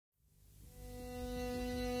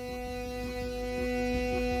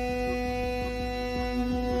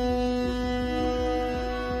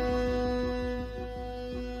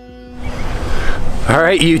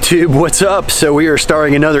Alright YouTube, what's up? So we are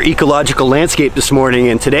starting another ecological landscape this morning,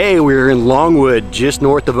 and today we're in Longwood, just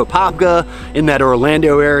north of Apopka, in that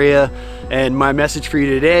Orlando area. And my message for you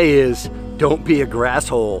today is, don't be a grass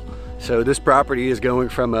hole. So this property is going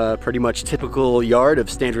from a pretty much typical yard of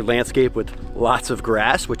standard landscape with lots of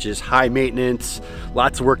grass, which is high maintenance,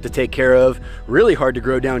 lots of work to take care of, really hard to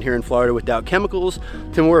grow down here in Florida without chemicals,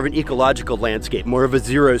 to more of an ecological landscape, more of a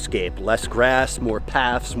xeriscape, less grass, more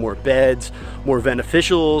paths, more beds, more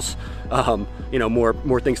beneficials, you know,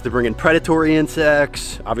 more things to bring in predatory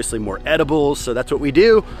insects, obviously more edibles. So that's what we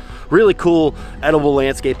do. Really cool edible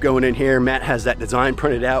landscape going in here. Matt has that design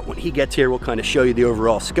printed out. When he gets here, we'll kind of show you the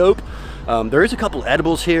overall scope. There is a couple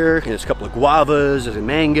edibles here. There's a couple of guavas, there's a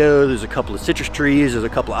mango, there's a couple of citrus trees, there's a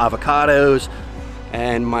couple of avocados.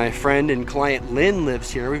 And my friend and client Lynne lives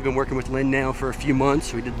here. We've been working with Lynne now for a few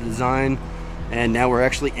months. We did the design and now we're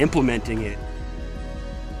actually implementing it.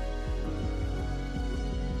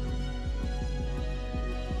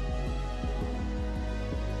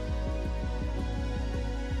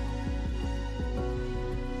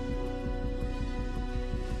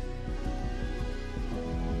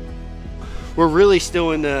 We're really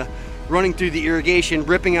still in the running through the irrigation,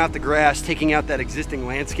 ripping out the grass, taking out that existing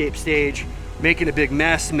landscape stage, making a big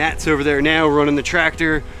mess. Matt's over there now running the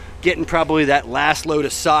tractor, getting probably that last load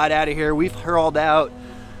of sod out of here. We've hauled out,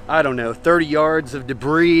 I don't know, 30 yards of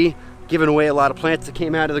debris, giving away a lot of plants that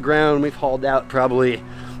came out of the ground. We've hauled out probably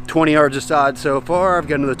 20 yards of sod so far. I've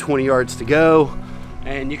got another 20 yards to go.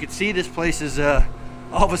 And you can see this place is all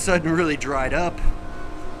of a sudden really dried up.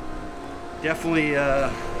 Definitely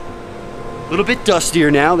a little bit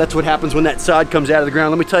dustier now. That's what happens when that sod comes out of the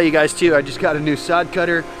ground. Let me tell you guys too, I just got a new sod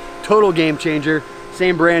cutter, total game changer.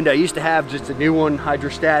 Same brand I used to have, just a new one,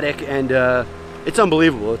 hydrostatic, and it's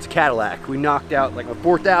unbelievable. It's Cadillac. We knocked out like a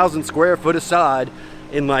 4,000 square foot of sod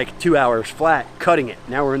in like 2 hours flat, cutting it.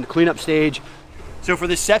 Now we're in the cleanup stage. So for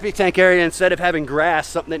this septic tank area, instead of having grass,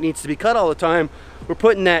 something that needs to be cut all the time, we're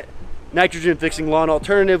putting that nitrogen fixing lawn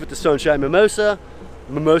alternative with the Sunshine Mimosa,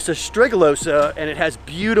 Mimosa strigilosa, and it has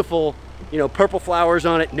beautiful, you know, purple flowers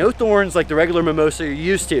on it, no thorns like the regular mimosa you're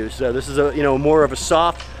used to. So this is a, you know, more of a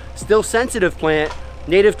soft, still sensitive plant,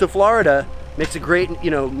 native to Florida, makes a great,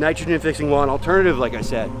 you know, nitrogen fixing lawn alternative, like I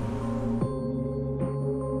said.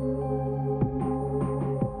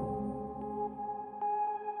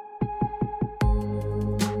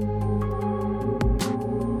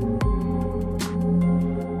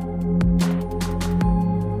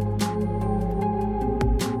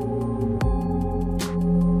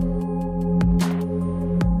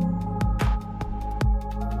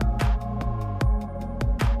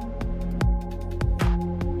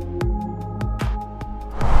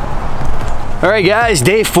 All right guys,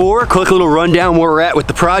 day 4, quick little rundown where we're at with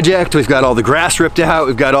the project. We've got all the grass ripped out,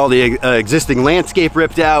 we've got all the existing landscape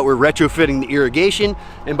ripped out, we're retrofitting the irrigation,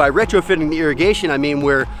 and by retrofitting the irrigation I mean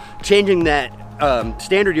we're changing that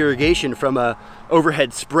standard irrigation from a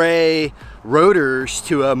overhead spray rotors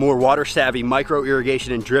to a more water savvy micro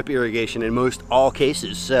irrigation and drip irrigation in most all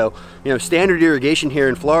cases. So, you know, standard irrigation here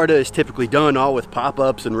in Florida is typically done all with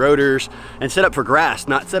pop-ups and rotors and set up for grass,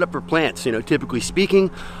 not set up for plants. You know, typically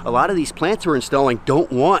speaking, a lot of these plants we're installing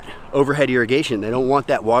don't want overhead irrigation. They don't want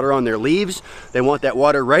that water on their leaves. They want that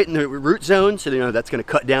water right in the root zone. So, you know, that's going to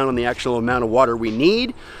cut down on the actual amount of water we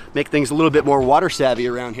need, make things a little bit more water savvy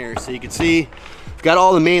around here. So you can see we've got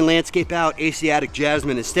all the main landscape out. Asiatic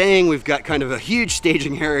jasmine is staying. We've got kind of a huge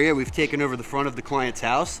staging area. We've taken over the front of the client's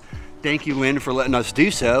house. Thank you, Lynne, for letting us do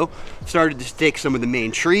so. Started to stake some of the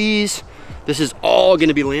main trees. This is all going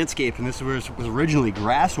to be landscape, and this was originally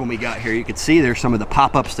grass when we got here. You can see there's some of the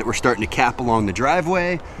pop-ups that we're starting to cap along the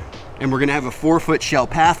driveway. And we're going to have a 4-foot shell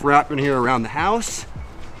path wrapping here around the house.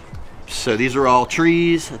 So these are all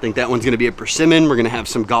trees. I think that one's going to be a persimmon. We're going to have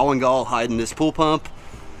some galangal hiding this pool pump.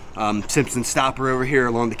 Simpson stopper over here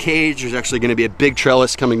along the cage. There's actually going to be a big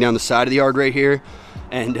trellis coming down the side of the yard right here,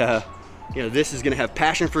 and you know, this is going to have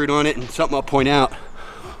passion fruit on it. And something I'll point out,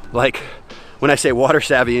 like when I say water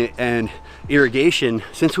savvy and irrigation,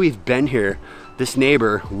 since we've been here, this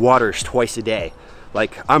neighbor waters twice a day.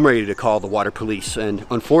 Like, I'm ready to call the water police, and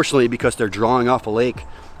unfortunately, because they're drawing off a lake,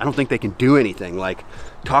 I don't think they can do anything. Like,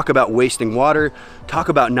 talk about wasting water, talk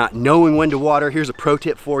about not knowing when to water. Here's a pro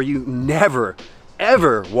tip for you: never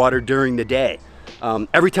ever water during the day.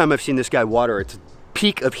 Every time I've seen this guy water, it's a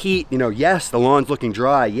peak of heat. You know, yes, the lawn's looking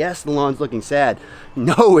dry. Yes, the lawn's looking sad.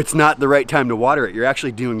 No, it's not the right time to water it. You're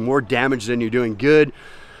actually doing more damage than you're doing good.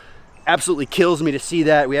 Absolutely kills me to see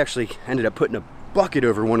that. We actually ended up putting a bucket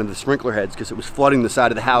over one of the sprinkler heads because it was flooding the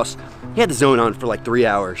side of the house. He had the zone on for like 3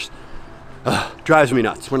 hours. Drives me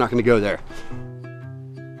nuts. We're not going to go there.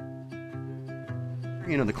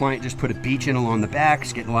 You know, the client just put a beach in along the back.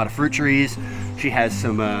 It's getting a lot of fruit trees. She has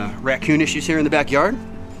some raccoon issues here in the backyard.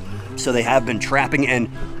 So they have been trapping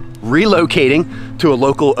and relocating to a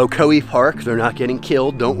local Ocoee park. They're not getting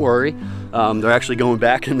killed, don't worry. They're actually going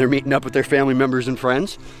back and they're meeting up with their family members and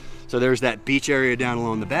friends. So there's that beach area down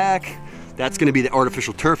along the back. That's gonna be the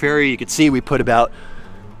artificial turf area. You can see we put about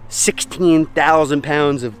 16,000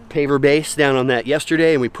 pounds of paver base down on that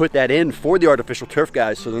yesterday, and we put that in for the artificial turf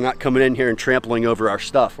guys, so they're not coming in here and trampling over our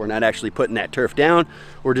stuff. We're not actually putting that turf down.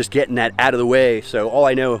 We're just getting that out of the way. So all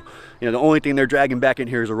I know, you know, the only thing they're dragging back in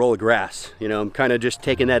here is a roll of grass. You know, I'm kind of just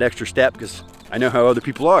taking that extra step because I know how other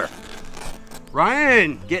people are.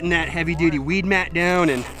 Ryan, getting that heavy duty weed mat down,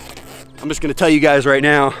 and I'm just gonna tell you guys right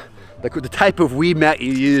now, the type of weed mat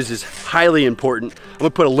you use is highly important. I'm gonna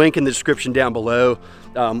put a link in the description down below.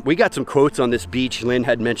 We got some quotes on this beach. Lynn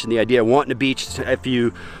had mentioned the idea of wanting a beach. If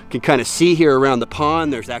you can kind of see here around the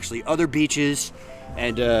pond, there's actually other beaches.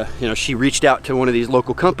 And you know, she reached out to one of these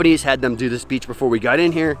local companies, had them do this beach before we got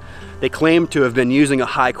in here. They claimed to have been using a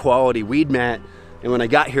high quality weed mat. And when I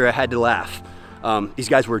got here, I had to laugh. These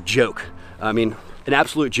guys were a joke. I mean, an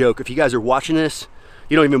absolute joke. If you guys are watching this,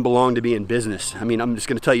 you don't even belong to be in business. I mean, I'm just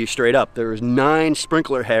gonna tell you straight up, there was 9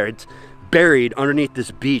 sprinkler heads buried underneath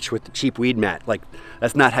this beach with the cheap weed mat. Like,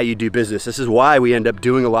 that's not how you do business. This is why we end up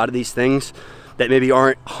doing a lot of these things that maybe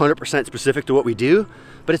aren't 100% specific to what we do,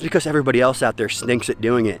 but it's because everybody else out there stinks at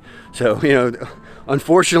doing it. So, you know,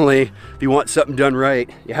 unfortunately, if you want something done right,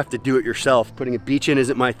 you have to do it yourself. Putting a beach in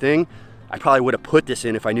isn't my thing. I probably would have put this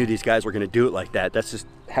in if I knew these guys were gonna do it like that. That's just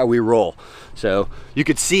how we roll. So you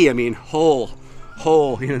could see, I mean, whole,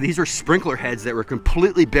 you know, these are sprinkler heads that were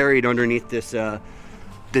completely buried underneath this,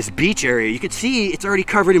 this beach area. You could see it's already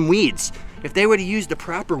covered in weeds. If they would have used the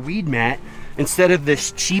proper weed mat instead of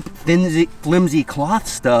this cheap, flimsy cloth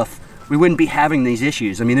stuff, we wouldn't be having these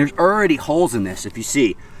issues. I mean, there's already holes in this, if you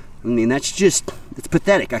see. I mean, that's just, it's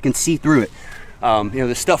pathetic. I can see through it. You know,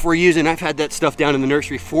 the stuff we're using, I've had that stuff down in the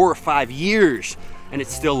nursery 4 or 5 years, and it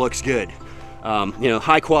still looks good. You know,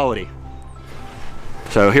 high quality.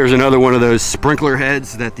 So here's another one of those sprinkler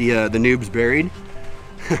heads that the noobs buried.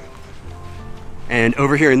 And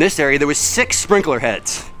over here in this area, there was 6 sprinkler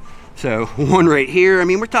heads. So one right here. I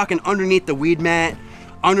mean, we're talking underneath the weed mat,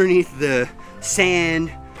 underneath the sand.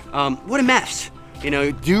 What a mess. You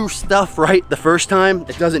know, do stuff right the first time.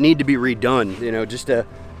 It doesn't need to be redone. You know, just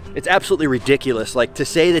it's absolutely ridiculous. Like, to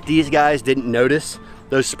say that these guys didn't notice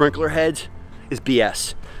those sprinkler heads is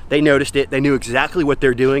BS. They noticed it. They knew exactly what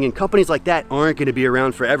they're doing. And companies like that aren't going to be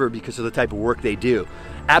around forever because of the type of work they do.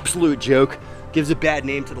 Absolute joke. Gives a bad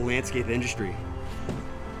name to the landscape industry.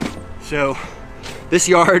 So this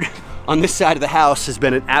yard on this side of the house has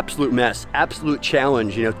been an absolute mess, absolute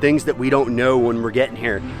challenge. You know, things that we don't know when we're getting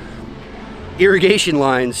here. Irrigation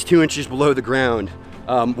lines 2 inches below the ground.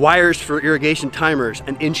 Wires for irrigation timers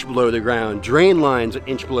 1 inch below the ground. Drain lines 1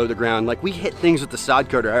 inch below the ground. Like, we hit things with the sod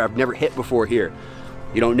cutter I've never hit before here.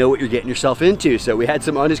 You don't know what you're getting yourself into. So we had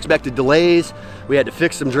some unexpected delays. We had to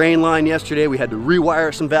fix some drain line yesterday. We had to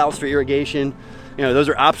rewire some valves for irrigation. You know, those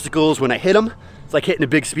are obstacles. When I hit them, it's like hitting a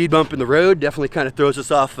big speed bump in the road. Definitely kind of throws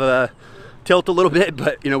us off tilt a little bit,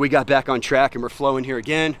 but you know, we got back on track and we're flowing here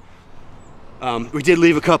again. We did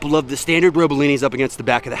leave a couple of the standard Robolinis up against the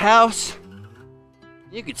back of the house.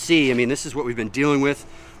 You could see, I mean, this is what we've been dealing with.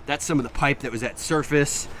 That's some of the pipe that was at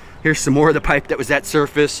surface. Here's some more of the pipe that was at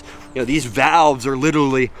surface. You know, these valves are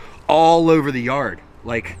literally all over the yard.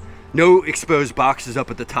 Like, no exposed boxes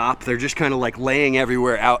up at the top. They're just kind of like laying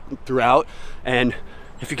everywhere out throughout. And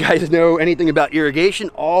if you guys know anything about irrigation,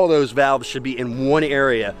 all those valves should be in one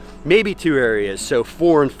area, maybe 2 areas. So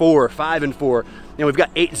 4 and 4, 5 and 4. You know, we've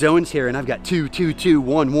got 8 zones here, and I've got 2, 2, 2,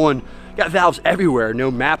 1, 1. Got valves everywhere,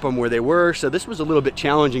 no map on where they were. So this was a little bit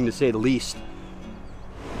challenging, to say the least.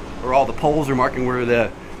 Where all the poles are marking where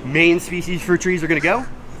the main species fruit trees are gonna go.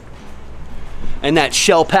 And that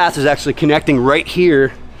shell path is actually connecting right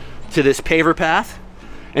here to this paver path.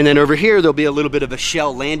 And then over here, there'll be a little bit of a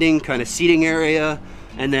shell landing kind of seating area.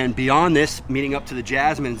 And then beyond this, meeting up to the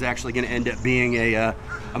jasmine, is actually gonna end up being a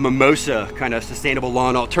mimosa kind of sustainable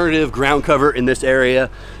lawn alternative, ground cover in this area.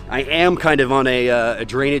 I am kind of on a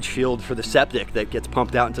drainage field for the septic that gets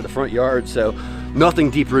pumped out into the front yard. So nothing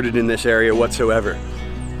deep rooted in this area whatsoever.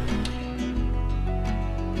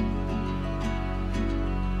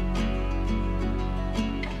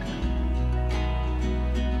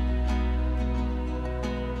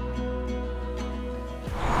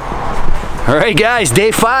 All right guys,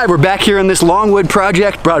 day 5, we're back here on this Longwood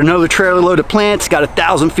project. Brought another trailer load of plants, got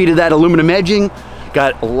 1,000 feet of that aluminum edging.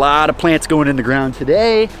 Got a lot of plants going in the ground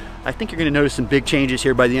today. I think you're gonna notice some big changes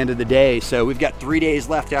here by the end of the day. So we've got 3 days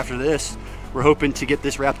left after this. We're hoping to get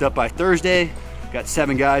this wrapped up by Thursday. Got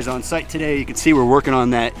 7 guys on site today. You can see we're working on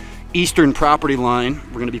that eastern property line.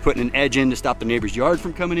 We're gonna be putting an edge in to stop the neighbor's yard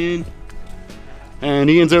from coming in. And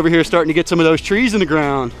Ian's over here starting to get some of those trees in the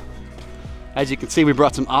ground. As you can see, we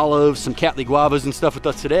brought some olives, some Cattleya guavas and stuff with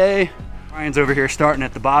us today. Ryan's over here starting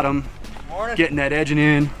at the bottom, getting that edging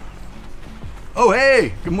in. Oh,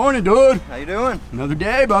 hey, good morning, dude. How you doing? Another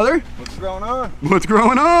day, brother. What's going on? What's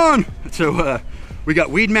going on? So we got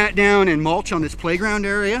weed mat down and mulch on this playground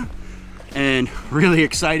area, and really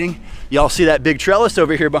exciting. Y'all see that big trellis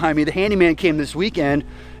over here behind me? The handyman came this weekend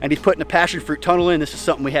and he's putting a passion fruit tunnel in. This is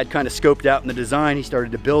something we had kind of scoped out in the design. He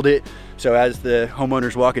started to build it. So as the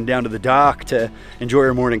homeowner's walking down to the dock to enjoy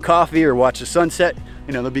her morning coffee or watch the sunset,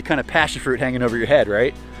 you know, there'll be kind of passion fruit hanging over your head,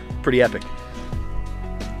 right? Pretty epic.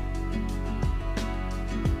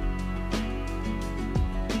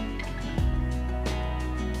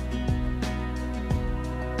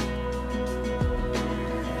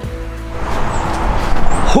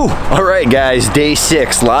 Whew. All right, guys, day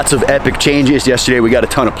 6, lots of epic changes. Yesterday we got a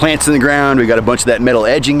ton of plants in the ground. We got a bunch of that metal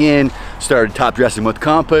edging in, started top dressing with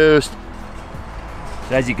compost.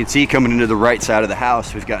 So as you can see, coming into the right side of the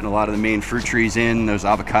house, we've gotten a lot of the main fruit trees in. Those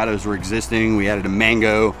avocados were existing. We added a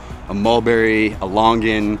mango, a mulberry, a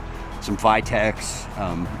longan, some vitex,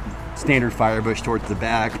 standard firebush towards the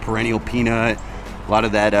back, perennial peanut, a lot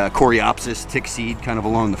of that coreopsis tick seed kind of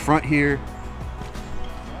along the front here.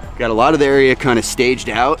 Got a lot of the area kind of staged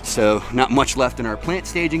out, so not much left in our plant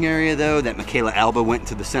staging area though. That Michaela alba went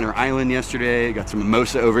to the center island yesterday. Got some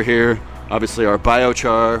mimosa over here. Obviously our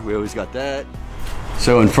biochar, we always got that.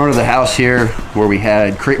 So in front of the house here, where we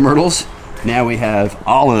had crepe myrtles, now we have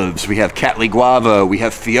olives, we have Cattleya guava, we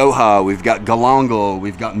have fioja, we've got galangal,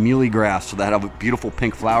 we've got mealy grass, so that have a beautiful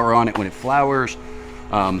pink flower on it when it flowers.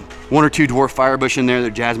 1 or 2 dwarf firebush in there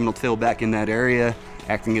that jasmine will fill back in that area,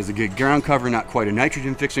 acting as a good ground cover, not quite a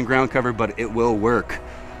nitrogen fixing ground cover, but it will work.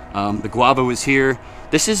 The guava was here.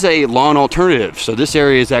 This is a lawn alternative, so this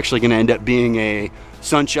area is actually going to end up being a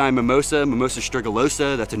sunshine mimosa, Mimosa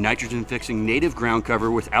strigilosa. That's a nitrogen fixing native ground cover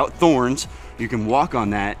without thorns. You can walk on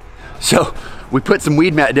that. So we put some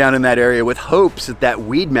weed mat down in that area with hopes that that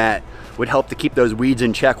weed mat would help to keep those weeds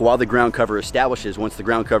in check while the ground cover establishes. Once the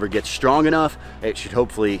ground cover gets strong enough, it should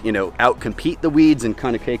hopefully, you know, outcompete the weeds and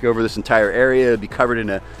kind of take over this entire area. It'd be covered in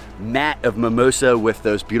a mat of mimosa with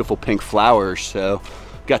those beautiful pink flowers. So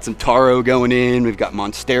got some taro going in, we've got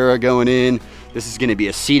monstera going in. This is going to be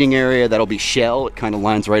a seating area that'll be shell. It kind of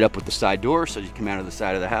lines right up with the side door, so you come out of the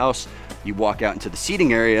side of the house, you walk out into the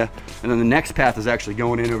seating area, and then the next path is actually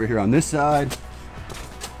going in over here on this side.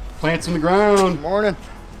 Plants in the ground. Good morning.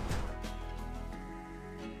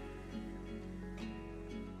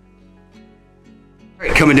 All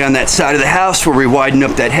right, coming down that side of the house where we widened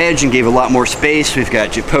up that hedge and gave a lot more space. We've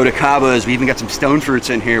got japoticabas. We even got some stone fruits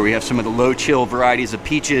in here. We have some of the low chill varieties of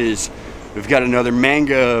peaches. We've got another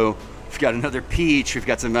mango. We've got another peach. We've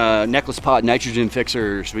got some necklace pot nitrogen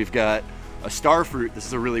fixers. We've got a star fruit. This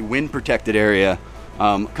is a really wind protected area.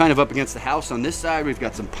 Kind of up against the house on this side, we've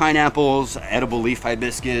got some pineapples, edible leaf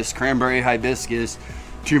hibiscus, cranberry hibiscus,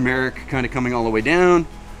 turmeric kind of coming all the way down.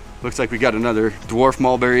 Looks like we got another dwarf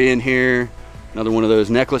mulberry in here. Another one of those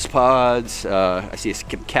necklace pods. I see a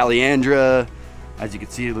caliandra. As you can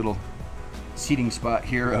see, a little seating spot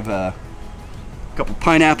here of a couple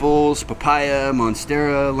pineapples, papaya,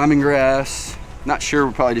 monstera, lemongrass. Not sure,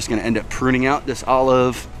 we're probably just gonna end up pruning out this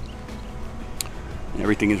olive. And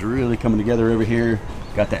everything is really coming together over here.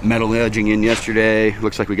 Got that metal edging in yesterday.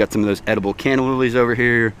 Looks like we got some of those edible canna lilies over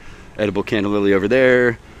here. Edible canna lily over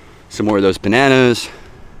there. Some more of those bananas.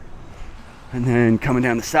 And then coming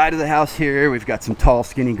down the side of the house here, we've got some tall,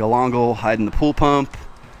 skinny galangal hiding the pool pump,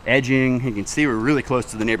 edging. You can see we're really close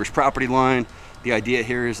to the neighbor's property line. The idea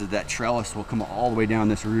here is that trellis will come all the way down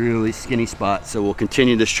this really skinny spot. So we'll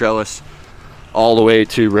continue this trellis all the way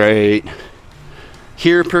to right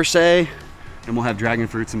here per se. And we'll have dragon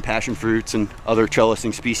fruits and passion fruits and other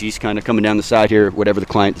trellising species kind of coming down the side here, whatever the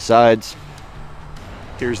client decides.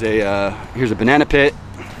 Here's a banana pit.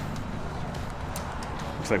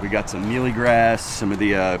 Looks like we got some mealy grass, some of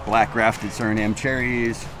the black grafted Suriname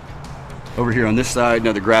cherries. Over here on this side,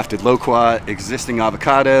 another grafted loquat, existing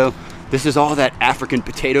avocado. This is all that African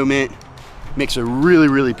potato mint. Makes a really,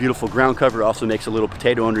 really beautiful ground cover. Also makes a little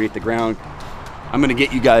potato underneath the ground. I'm gonna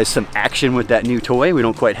get you guys some action with that new toy. We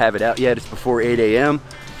don't quite have it out yet. It's before 8 a.m.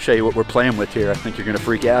 Show you what we're playing with here. I think you're gonna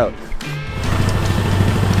freak out.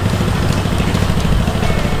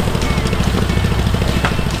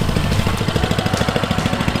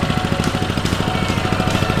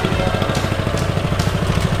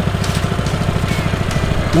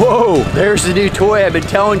 Whoa, there's the new toy I've been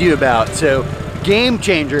telling you about. So, game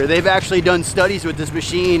changer. They've actually done studies with this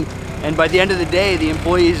machine, and by the end of the day, the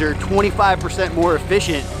employees are 25% more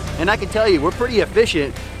efficient. And I can tell you, we're pretty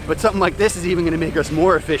efficient, but something like this is even gonna make us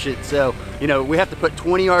more efficient. So, you know, we have to put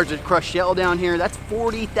 20 yards of crushed shell down here. That's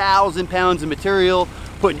 40,000 pounds of material,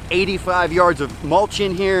 putting 85 yards of mulch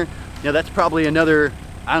in here. You know, that's probably another,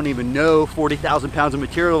 I don't even know, 40,000 pounds of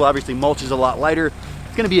material. Obviously, mulch is a lot lighter.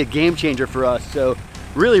 It's gonna be a game changer for us. So,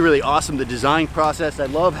 really, really awesome, the design process. I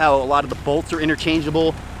love how a lot of the bolts are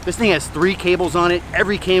interchangeable. This thing has 3 cables on it.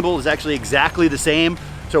 Every cable is actually exactly the same.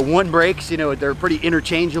 So one breaks, you know, they're pretty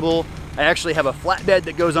interchangeable. I actually have a flatbed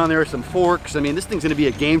that goes on there, some forks. I mean, this thing's gonna be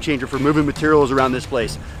a game changer for moving materials around this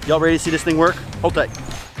place. Y'all ready to see this thing work? Hold tight.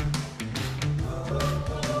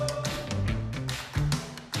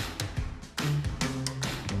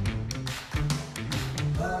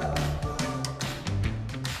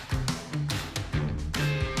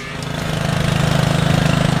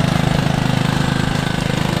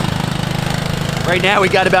 Right now we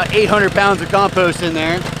got about 800 pounds of compost in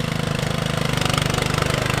there.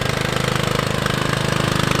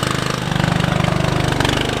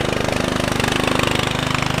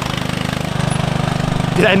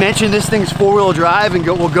 Did I mention this thing's 4-wheel drive and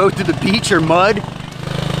will go through the beach or mud?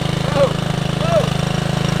 Whoa, whoa,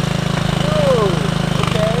 whoa,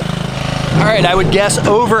 okay. All right, I would guess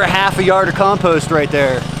over half a yard of compost right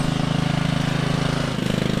there.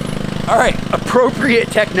 All right, appropriate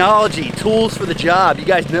technology, tools for the job. You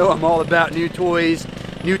guys know I'm all about new toys,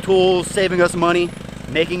 new tools, saving us money,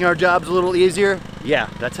 making our jobs a little easier. Yeah,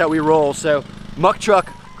 that's how we roll. So, muck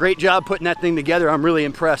truck, great job putting that thing together. I'm really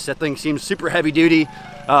impressed. That thing seems super heavy duty.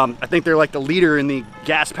 I think they're like the leader in the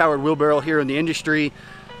gas-powered wheelbarrow here in the industry.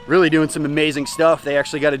 Really doing some amazing stuff. They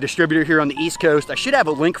actually got a distributor here on the East Coast. I should have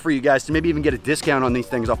a link for you guys to maybe even get a discount on these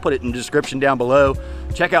things. I'll put it in the description down below.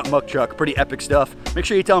 Check out Muck Truck, pretty epic stuff. Make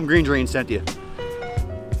sure you tell them Green Drain sent you.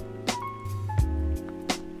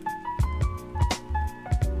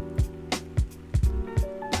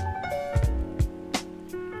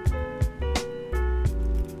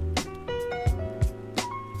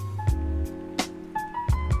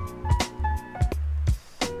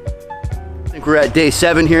 I think we're at day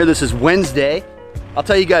 7 here. This is Wednesday. I'll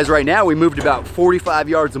tell you guys right now, we moved about 45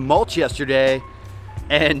 yards of mulch yesterday,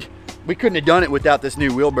 and we couldn't have done it without this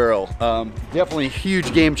new wheelbarrow. Definitely a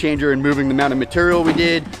huge game changer in moving the amount of material we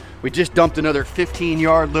did. We just dumped another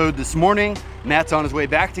 15-yard load this morning. Matt's on his way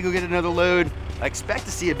back to go get another load. I expect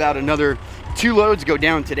to see about another 2 loads go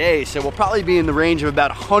down today, so we'll probably be in the range of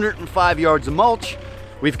about 105 yards of mulch.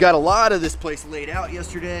 We've got a lot of this place laid out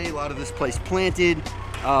yesterday, a lot of this place planted.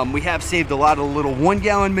 We have saved a lot of the little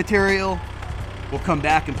 1-gallon material. We'll come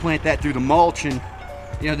back and plant that through the mulch, and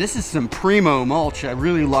you know, this is some primo mulch. I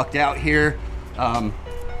really lucked out here.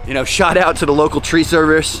 You know, shout out to the local tree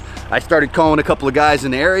service. I started calling a couple of guys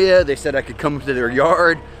in the area. They said I could come to their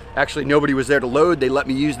yard. Actually, nobody was there to load. They let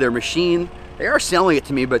me use their machine. They are selling it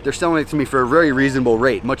to me, but they're selling it to me for a very reasonable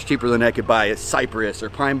rate, much cheaper than I could buy a cypress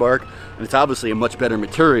or pine bark, and it's obviously a much better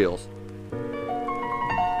materials.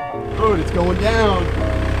 Oh, it's going down.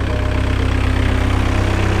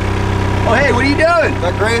 Oh, hey, what are you doing?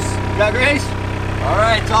 Got grease? Got grease? All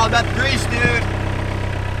right, it's all about the grease, dude.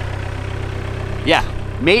 Yeah,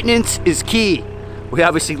 maintenance is key. We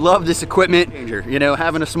obviously love this equipment. You know,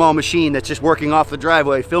 having a small machine that's just working off the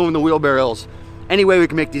driveway, filling the wheelbarrows. Any way we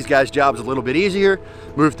can make these guys' jobs a little bit easier,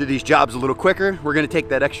 move through these jobs a little quicker, we're gonna take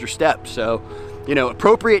that extra step. So, you know,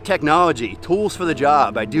 appropriate technology, tools for the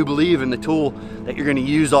job. I do believe in the tool that you're gonna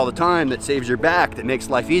use all the time that saves your back, that makes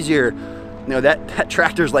life easier. You know, that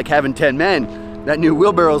tractor's like having 10 men. That new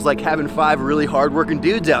wheelbarrow's like having 5 really hard-working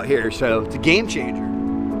dudes out here. So it's a game changer.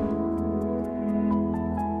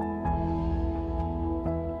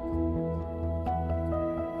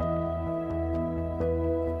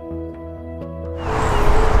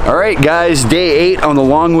 All right, guys, day 8 on the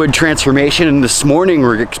Longwood transformation, and this morning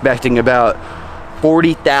we're expecting about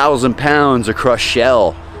 40,000 pounds of crushed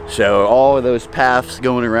shell. So all of those paths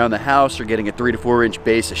going around the house are getting a 3 to 4 inch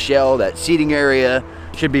base of shell. That seating area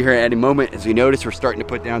should be here at any moment. As you notice, we're starting to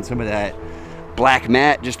put down some of that black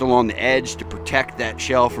mat just along the edge to protect that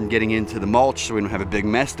shell from getting into the mulch so we don't have a big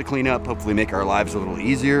mess to clean up, hopefully make our lives a little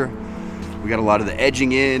easier. We got a lot of the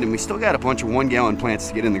edging in, and we still got a bunch of 1-gallon plants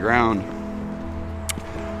to get in the ground.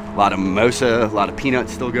 A lot of mimosa, a lot of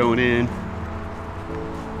peanuts still going in.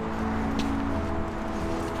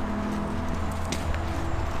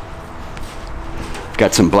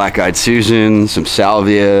 Got some black-eyed Susan, some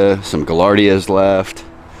salvia, some gaillardias left.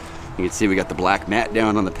 You can see we got the black mat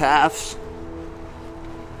down on the paths.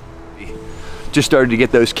 Just started to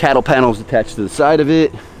get those cattle panels attached to the side of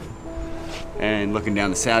it. And looking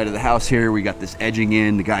down the side of the house here, we got this edging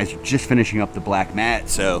in. The guys are just finishing up the black mat,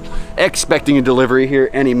 so expecting a delivery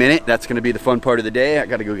here any minute. That's gonna be the fun part of the day. I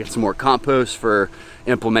gotta go get some more compost for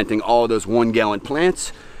implementing all of those 1 gallon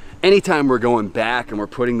plants. Anytime we're going back and we're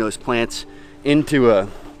putting those plants into a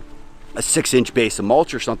 6-inch base of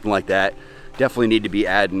mulch or something like that, definitely need to be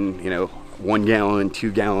adding, you know, 1 gallon,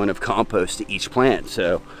 2 gallon of compost to each plant.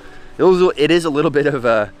 So it is a little bit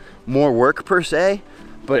of more work per se,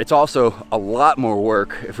 but it's also a lot more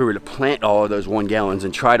work if we were to plant all of those 1 gallons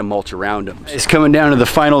and try to mulch around them. It's coming down to the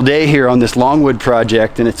final day here on this Longwood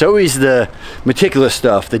project, and it's always the meticulous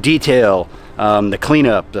stuff, the detail, the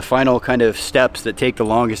cleanup, the final kind of steps that take the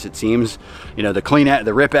longest, it seems. You know,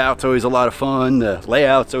 the rip out's always a lot of fun, the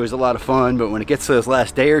layout's always a lot of fun, but when it gets to those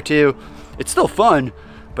last day or two, it's still fun,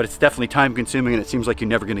 but it's definitely time consuming, and it seems like you're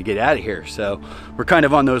never gonna get out of here. So we're kind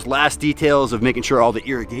of on those last details of making sure all the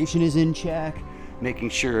irrigation is in check, making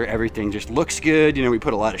sure everything just looks good. You know, we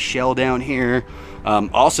put a lot of shell down here.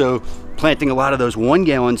 Also planting a lot of those 1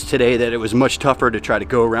 gallons today that it was much tougher to try to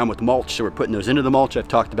go around with mulch. So we're putting those into the mulch. I've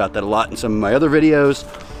talked about that a lot in some of my other videos.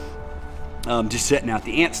 Just setting out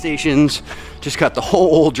the ant stations. Just got the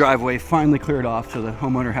whole driveway finally cleared off so the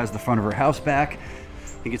homeowner has the front of her house back.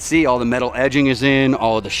 You can see all the metal edging is in,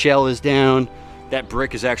 all of the shell is down. That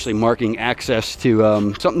brick is actually marking access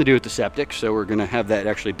to something to do with the septic, so we're gonna have that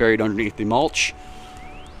actually buried underneath the mulch.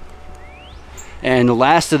 And the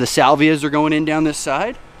last of the salvias are going in down this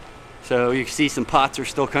side. So you can see some pots are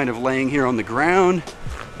still kind of laying here on the ground.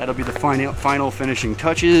 That'll be the final finishing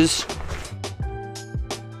touches.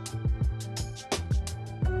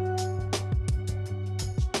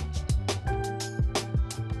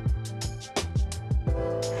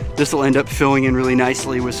 This will end up filling in really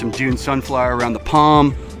nicely with some Dune sunflower around the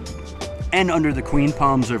palm and under the queen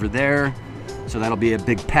palms over there. So that'll be a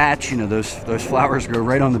big patch. You know, those flowers grow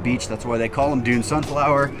right on the beach. That's why they call them Dune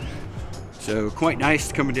sunflower. So quite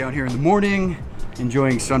nice coming down here in the morning,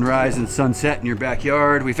 enjoying sunrise and sunset in your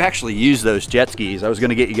backyard. We've actually used those jet skis. I was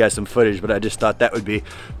gonna get you guys some footage, but I just thought that would be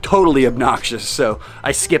totally obnoxious, so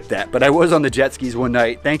I skipped that. But I was on the jet skis one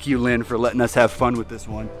night. Thank you, Lynn, for letting us have fun with this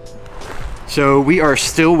one. So we are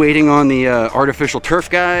still waiting on the artificial turf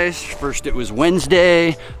guys. First it was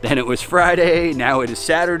Wednesday, then it was Friday, now it is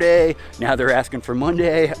Saturday. Now they're asking for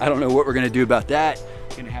Monday. I don't know what we're gonna do about that.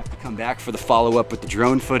 Gonna have to come back for the follow-up with the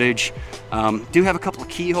drone footage. Do have a couple of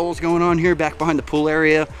keyholes going on here back behind the pool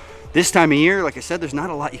area. This time of year, like I said, there's not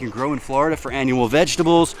a lot you can grow in Florida for annual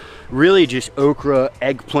vegetables. Really just okra,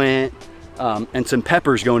 eggplant, and some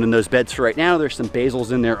peppers going in those beds for right now. There's some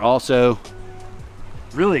basils in there also.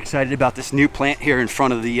 Really excited about this new plant here in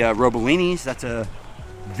front of the Robollinis. That's a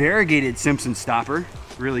variegated Simpson stopper.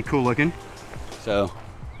 Really cool looking. So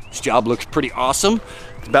this job looks pretty awesome.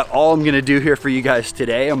 It's about all I'm gonna do here for you guys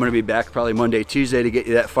today. I'm gonna be back probably Monday, Tuesday to get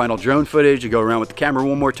you that final drone footage, to go around with the camera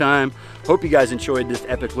one more time. Hope you guys enjoyed this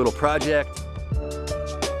epic little project.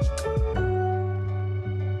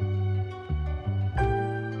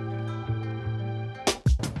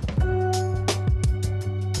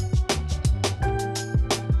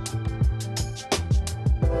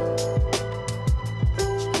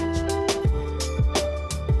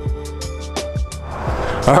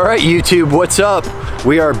 All right, YouTube, what's up?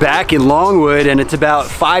 We are back in Longwood, and it's about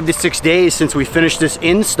 5 to 6 days since we finished this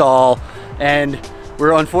install, and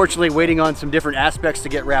we're unfortunately waiting on some different aspects to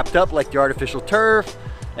get wrapped up, like the artificial turf.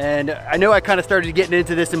 And I know I kind of started getting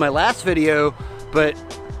into this in my last video, but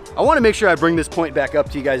I want to make sure I bring this point back up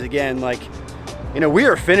to you guys again. Like, you know, we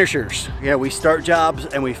are finishers. You know, we start jobs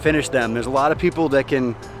and we finish them. There's a lot of people that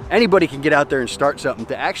anybody can get out there and start something.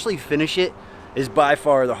 To actually finish it is by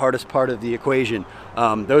far the hardest part of the equation.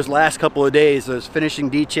 Those last couple of days, those finishing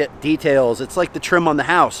details, it's like the trim on the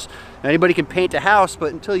house. Anybody can paint a house,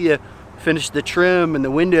 but until you finish the trim and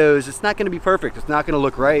the windows, it's not gonna be perfect. It's not gonna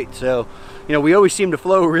look right. So, you know, we always seem to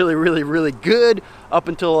flow really, really, really good up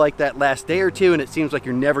until like that last day or two, and it seems like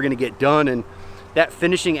you're never gonna get done. And that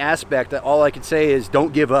finishing aspect, that all I can say is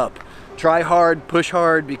don't give up. Try hard, push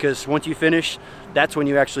hard, because once you finish, that's when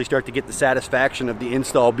you actually start to get the satisfaction of the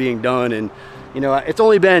install being done. And you know, it's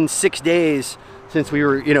only been 6 days since we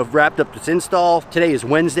were, you know, wrapped up this install. Today is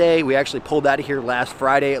Wednesday. We actually pulled out of here last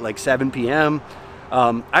Friday at like 7 p.m.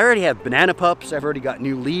 I already have banana pups. I've already got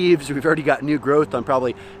new leaves. We've already got new growth on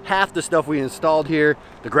probably half the stuff we installed here.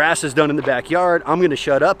 The grass is done in the backyard. I'm gonna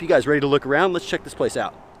shut up. You guys ready to look around? Let's check this place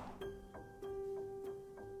out.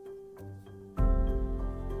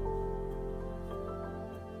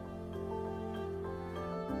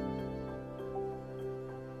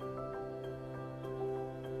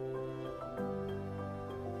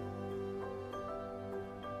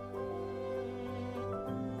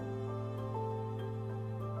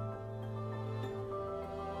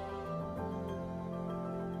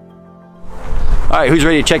 All right, who's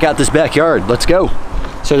ready to check out this backyard? Let's go.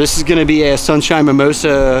 So this is gonna be a sunshine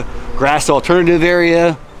mimosa grass alternative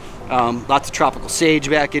area. Lots of tropical sage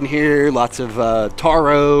back in here, lots of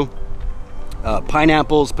taro,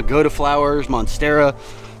 pineapples, pagoda flowers, monstera.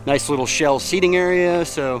 Nice little shell seating area.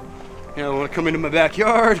 So, you know, when I come into my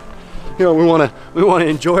backyard, you know, we want to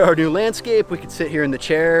enjoy our new landscape. We could sit here in the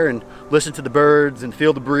chair and listen to the birds and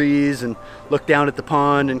feel the breeze and look down at the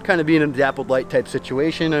pond and kind of be in a dappled light type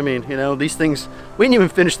situation. I mean, you know, these things, we didn't even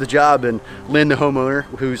finish the job, and Lynne, the homeowner,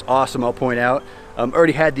 who's awesome, I'll point out,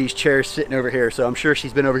 already had these chairs sitting over here. So I'm sure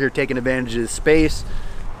she's been over here taking advantage of the space.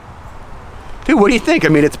 Dude, what do you think? I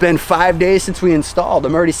mean, it's been 5 days since we installed.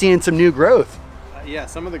 I'm already seeing some new growth. Yeah,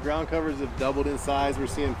 some of the ground covers have doubled in size. We're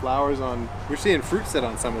seeing flowers on, we're seeing fruit set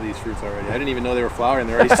on some of these fruits already. I didn't even know they were flowering.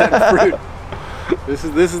 They're already setting fruit. This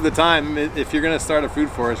is the time if you're gonna start a food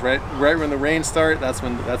forest, right when the rains start. That's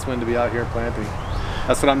when to be out here planting.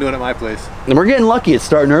 That's what I'm doing at my place. And we're getting lucky. It's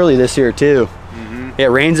starting early this year too. Yeah,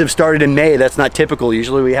 rains have started in May. That's not typical.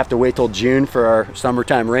 Usually we have to wait till June for our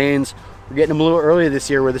summertime rains. We're getting them a little earlier this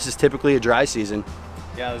year, where this is typically a dry season.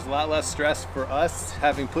 Yeah, there's a lot less stress for us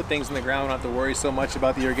having put things in the ground. We don't have to worry so much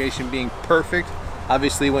about the irrigation being perfect.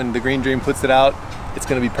 Obviously, when the Green Dream puts it out, it's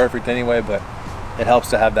going to be perfect anyway, but it helps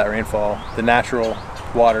to have that rainfall. The natural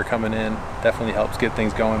water coming in definitely helps get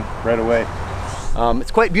things going right away.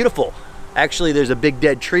 It's quite beautiful. Actually, there's a big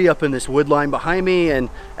dead tree up in this wood line behind me, and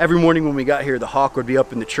every morning when we got here, the hawk would be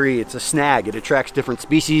up in the tree. It's a snag. It attracts different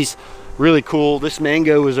species. Really cool. This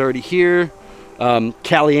mango was already here.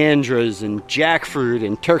 Caliandras and jackfruit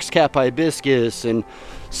and Turk's cap hibiscus and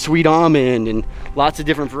sweet almond and lots of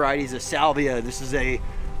different varieties of salvia. This is a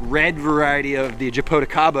red variety of the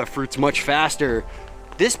Jaboticaba, fruits much faster.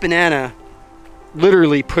 This banana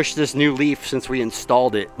literally pushed this new leaf since we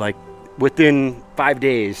installed it, like within 5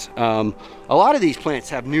 days. A lot of these plants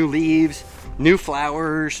have new leaves, new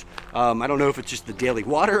flowers. I don't know if it's just the daily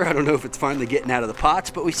water. I don't know if it's finally getting out of the pots,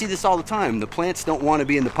 but we see this all the time. The plants don't want to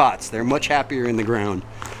be in the pots. They're much happier in the ground.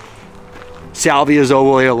 Salvia's all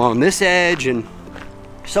the way along this edge, and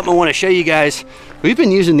something I want to show you guys. We've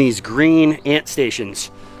been using these green ant stations.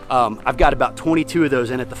 I've got about 22 of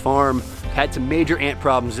those in at the farm. Had some major ant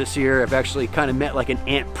problems this year. I've actually kind of met like an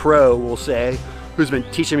ant pro, we'll say, who's been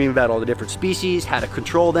teaching me about all the different species, how to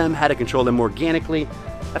control them organically.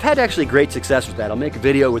 I've had actually great success with that. I'll make a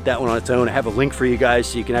video with that one on its own. I have a link for you guys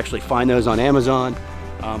so you can actually find those on Amazon.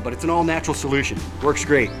 But it's an all-natural solution. Works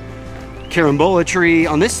great. Carambola tree.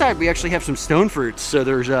 On this side, we actually have some stone fruits. So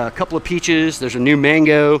there's a couple of peaches. There's a new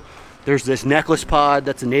mango. There's this necklace pod.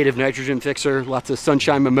 That's a native nitrogen fixer. Lots of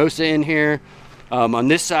sunshine mimosa in here. On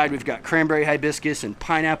this side, we've got cranberry hibiscus and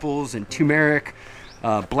pineapples and turmeric,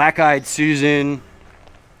 black-eyed Susan,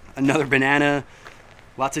 another banana.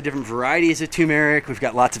 Lots of different varieties of turmeric. We've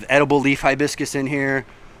got lots of edible leaf hibiscus in here.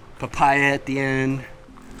 Papaya at the end.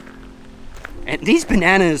 And these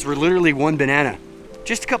bananas were literally one banana.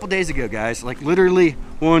 Just a couple days ago, guys. Like literally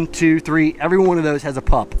 1, 2, 3. Every one of those has a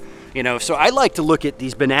pup. You know, so I like to look at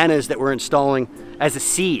these bananas that we're installing as a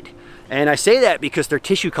seed. And I say that because they're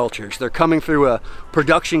tissue cultures. They're coming through a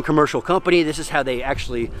production commercial company. This is how they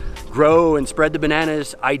actually grow and spread the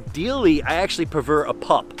bananas. Ideally, I actually prefer a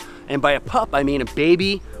pup. And by a pup, I mean a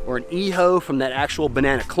baby or an eho from that actual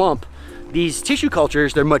banana clump. These tissue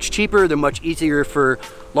cultures, they're much cheaper, they're much easier for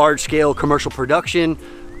large-scale commercial production,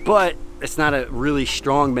 but it's not a really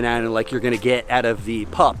strong banana like you're gonna get out of the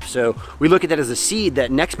pup. So we look at that as a seed.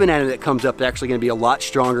 That next banana that comes up is actually gonna be a lot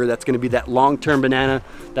stronger. That's gonna be that long-term banana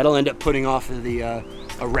that'll end up putting off of the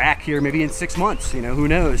a rack here maybe in 6 months, you know, who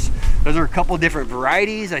knows. Those are a couple of different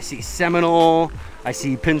varieties. I see Seminole, I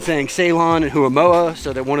see Pinsang Ceylon and Huamoa,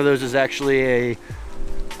 so that one of those is actually a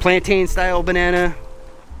plantain style banana.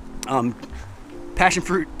 Passion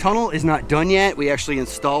fruit tunnel is not done yet. We actually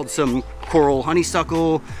installed some coral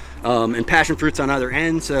honeysuckle and passion fruits on either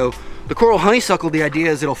end. So the coral honeysuckle, the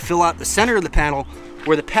idea is it'll fill out the center of the panel,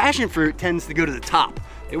 where the passion fruit tends to go to the top.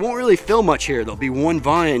 It won't really fill much here. There'll be one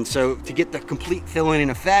vine. So to get the complete fill in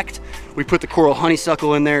effect, we put the coral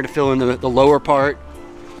honeysuckle in there to fill in the lower part.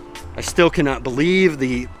 I still cannot believe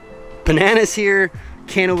the bananas here.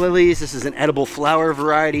 Canna lilies, this is an edible flower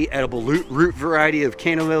variety, edible root variety of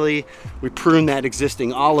canna lily. We pruned that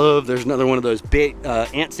existing olive. There's another one of those big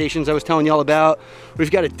ant stations I was telling y'all about.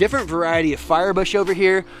 We've got a different variety of firebush over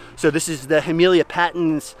here. So this is the Hemilia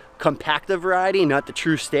patens compacta variety, not the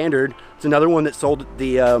true standard. It's another one that sold at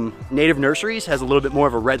the native nurseries, has a little bit more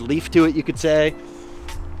of a red leaf to it, you could say.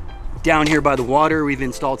 Down here by the water, we've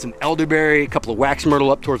installed some elderberry, a couple of wax myrtle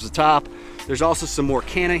up towards the top. There's also some more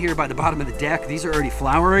canna here by the bottom of the deck. These are already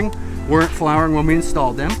flowering. Weren't flowering when we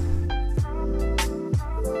installed them.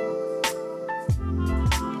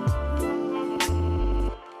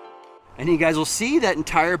 And you guys will see that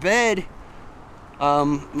entire bed.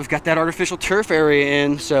 We've got that artificial turf area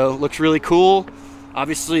in, so it looks really cool.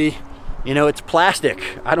 Obviously, you know, it's plastic.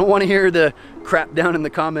 I don't want to hear the crap down in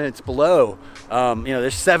the comments below. You know,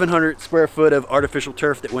 there's 700 square foot of artificial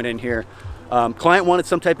turf that went in here. Client wanted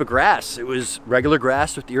some type of grass. It was regular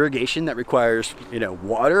grass with irrigation that requires, you know,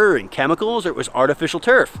 water and chemicals, or it was artificial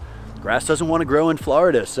turf. Grass doesn't want to grow in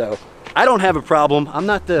Florida, so I don't have a problem. I'm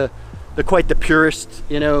not quite the purist,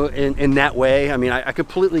 you know, in that way. I mean, I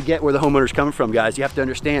completely get where the homeowner's coming from, guys. You have to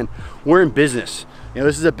understand, we're in business. You know,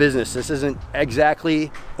 this is a business. This isn't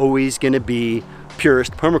exactly always going to be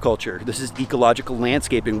purist permaculture. This is ecological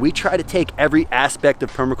landscaping. We try to take every aspect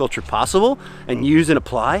of permaculture possible and use and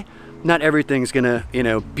apply. Not everything's going to, you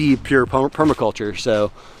know, be pure permaculture.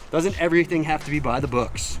 So doesn't everything have to be by the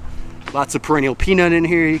books? Lots of perennial peanut in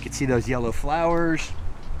here. You can see those yellow flowers.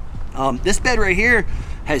 This bed right here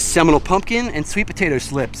has Seminole pumpkin and sweet potato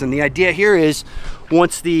slips, and the idea here is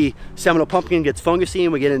once the Seminole pumpkin gets fungusy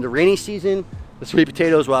and we get into rainy season, the sweet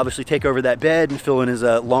potatoes will obviously take over that bed and fill in as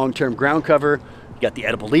a long-term ground cover. You got the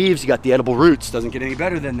edible leaves, you got the edible roots. Doesn't get any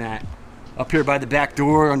better than that. Up here by the back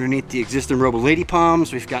door, underneath the existing row of lady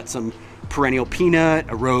palms, we've got some perennial peanut,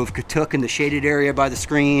 a row of katuk in the shaded area by the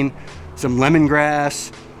screen, some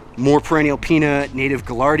lemongrass, more perennial peanut, native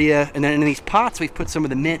gaillardia, and then in these pots we've put some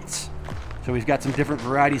of the mints. So we've got some different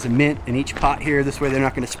varieties of mint in each pot here. This way they're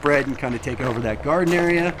not going to spread and kind of take over that garden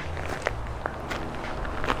area.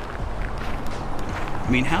 I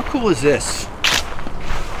mean, how cool is this?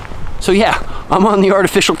 So yeah, I'm on the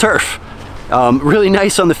artificial turf. Really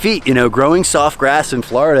nice on the feet, you know, growing soft grass in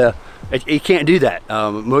Florida. You can't do that.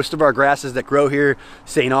 Most of our grasses that grow here,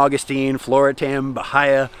 St. Augustine, Floritam,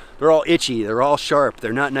 Bahia, they're all itchy, they're all sharp,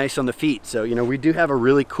 they're not nice on the feet. So, you know, we do have a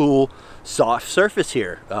really cool soft surface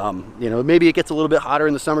here. You know, maybe it gets a little bit hotter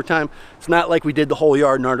in the summertime. It's not like we did the whole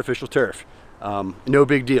yard in artificial turf. No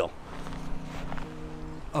big deal.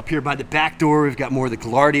 Up here by the back door, we've got more of the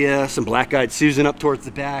gaillardia, some black-eyed Susan up towards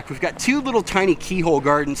the back. We've got two little tiny keyhole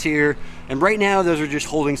gardens here, and right now those are just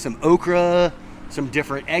holding some okra, some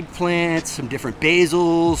different eggplants, some different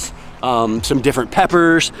basils, some different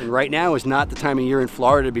peppers. And right now is not the time of year in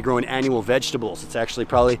Florida to be growing annual vegetables. It's actually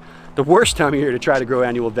probably the worst time of year to try to grow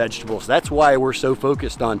annual vegetables. That's why we're so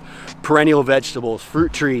focused on perennial vegetables,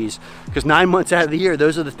 fruit trees, because 9 months out of the year,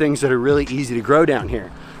 those are the things that are really easy to grow down here.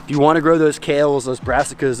 If you want to grow those kales, those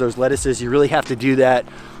brassicas, those lettuces, you really have to do that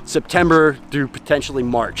September through potentially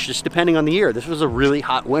March, just depending on the year. This was a really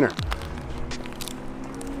hot winter.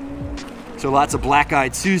 So lots of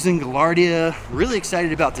black-eyed Susan, gaillardia. Really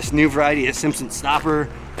excited about this new variety of Simpson stopper.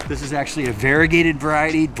 This is actually a variegated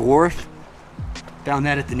variety, dwarf. Found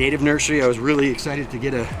that at the native nursery. I was really excited to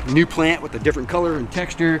get a new plant with a different color and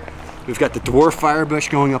texture. We've got the dwarf firebush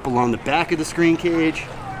going up along the back of the screen cage.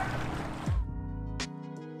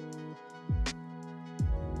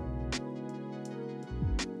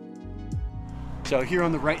 So here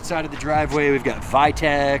on the right side of the driveway, we've got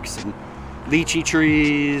vitex and lychee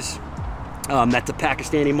trees. That's a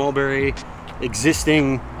Pakistani mulberry,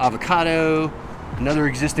 existing avocado, another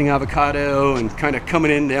existing avocado, and kind of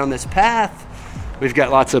coming in down this path, we've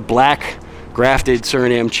got lots of black grafted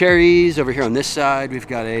Suriname cherries. Over here on this side, we've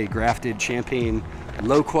got a grafted champagne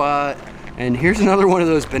loquat, and here's another one of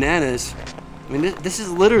those bananas. I mean, this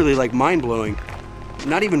is literally like mind-blowing.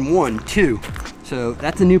 Not even one, two. So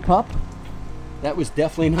that's a new pup. That was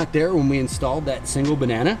definitely not there when we installed that single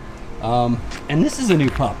banana. And this is a new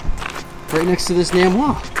pup right next to this damn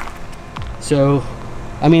wall. So,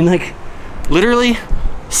 I mean, like, literally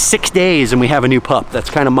 6 days and we have a new pup. That's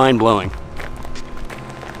kind of mind-blowing.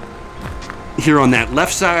 Here on that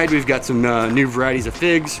left side, we've got some new varieties of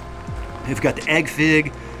figs. We've got the egg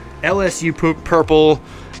fig, LSU purple,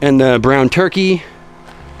 and the brown turkey.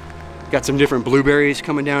 Got some different blueberries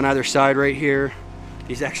coming down either side right here.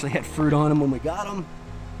 These actually had fruit on them when we got them.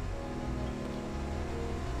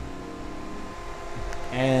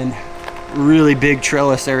 And really big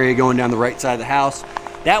trellis area going down the right side of the house.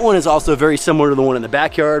 That one is also very similar to the one in the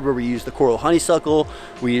backyard where we used the coral honeysuckle,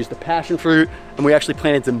 we used the passion fruit, and we actually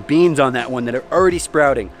planted some beans on that one that are already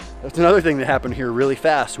sprouting. That's another thing that happened here really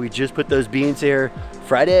fast. We just put those beans here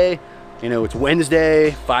Friday, you know, it's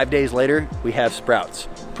Wednesday, 5 days later, we have sprouts.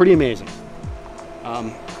 Pretty amazing.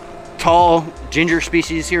 Tall ginger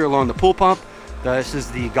species here along the pool pump. This is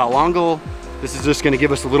the galangal. This is just going to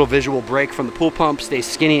give us a little visual break from the pool pump, stay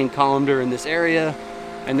skinny and colander in this area.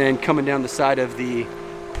 And then coming down the side of the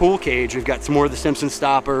pool cage, we've got some more of the Simpson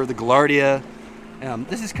stopper, the gaillardia.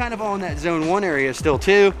 This is kind of all in that zone 1 area still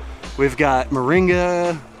too. We've got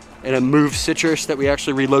moringa and a moved citrus that we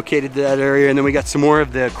actually relocated to that area. And then we got some more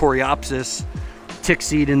of the coreopsis tick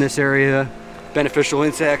seed in this area, beneficial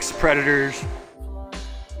insects, predators.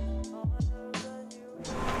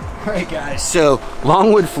 All right guys, so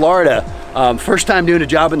Longwood, Florida. First time doing a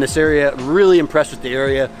job in this area, really impressed with the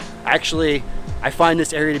area. Actually, I find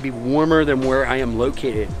this area to be warmer than where I am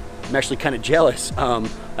located. I'm actually kind of jealous.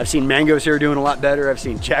 I've seen mangoes here doing a lot better. I've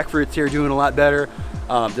seen jackfruits here doing a lot better.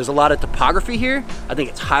 There's a lot of topography here. I think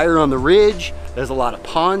it's higher on the ridge. There's a lot of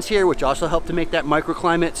ponds here, which also help to make that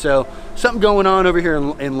microclimate. So something going on over here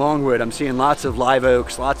in Longwood. I'm seeing lots of live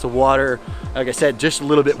oaks, lots of water. Like I said, just a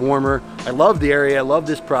little bit warmer. I love the area, I love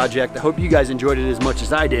this project. I hope you guys enjoyed it as much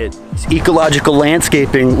as I did. It's Ecological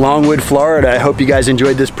Landscaping, Longwood, Florida. I hope you guys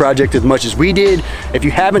enjoyed this project as much as we did. If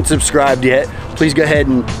you haven't subscribed yet, please go ahead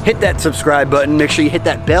and hit that subscribe button. Make sure you hit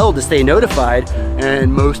that bell to stay notified.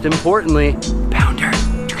 And most importantly, pound dirt.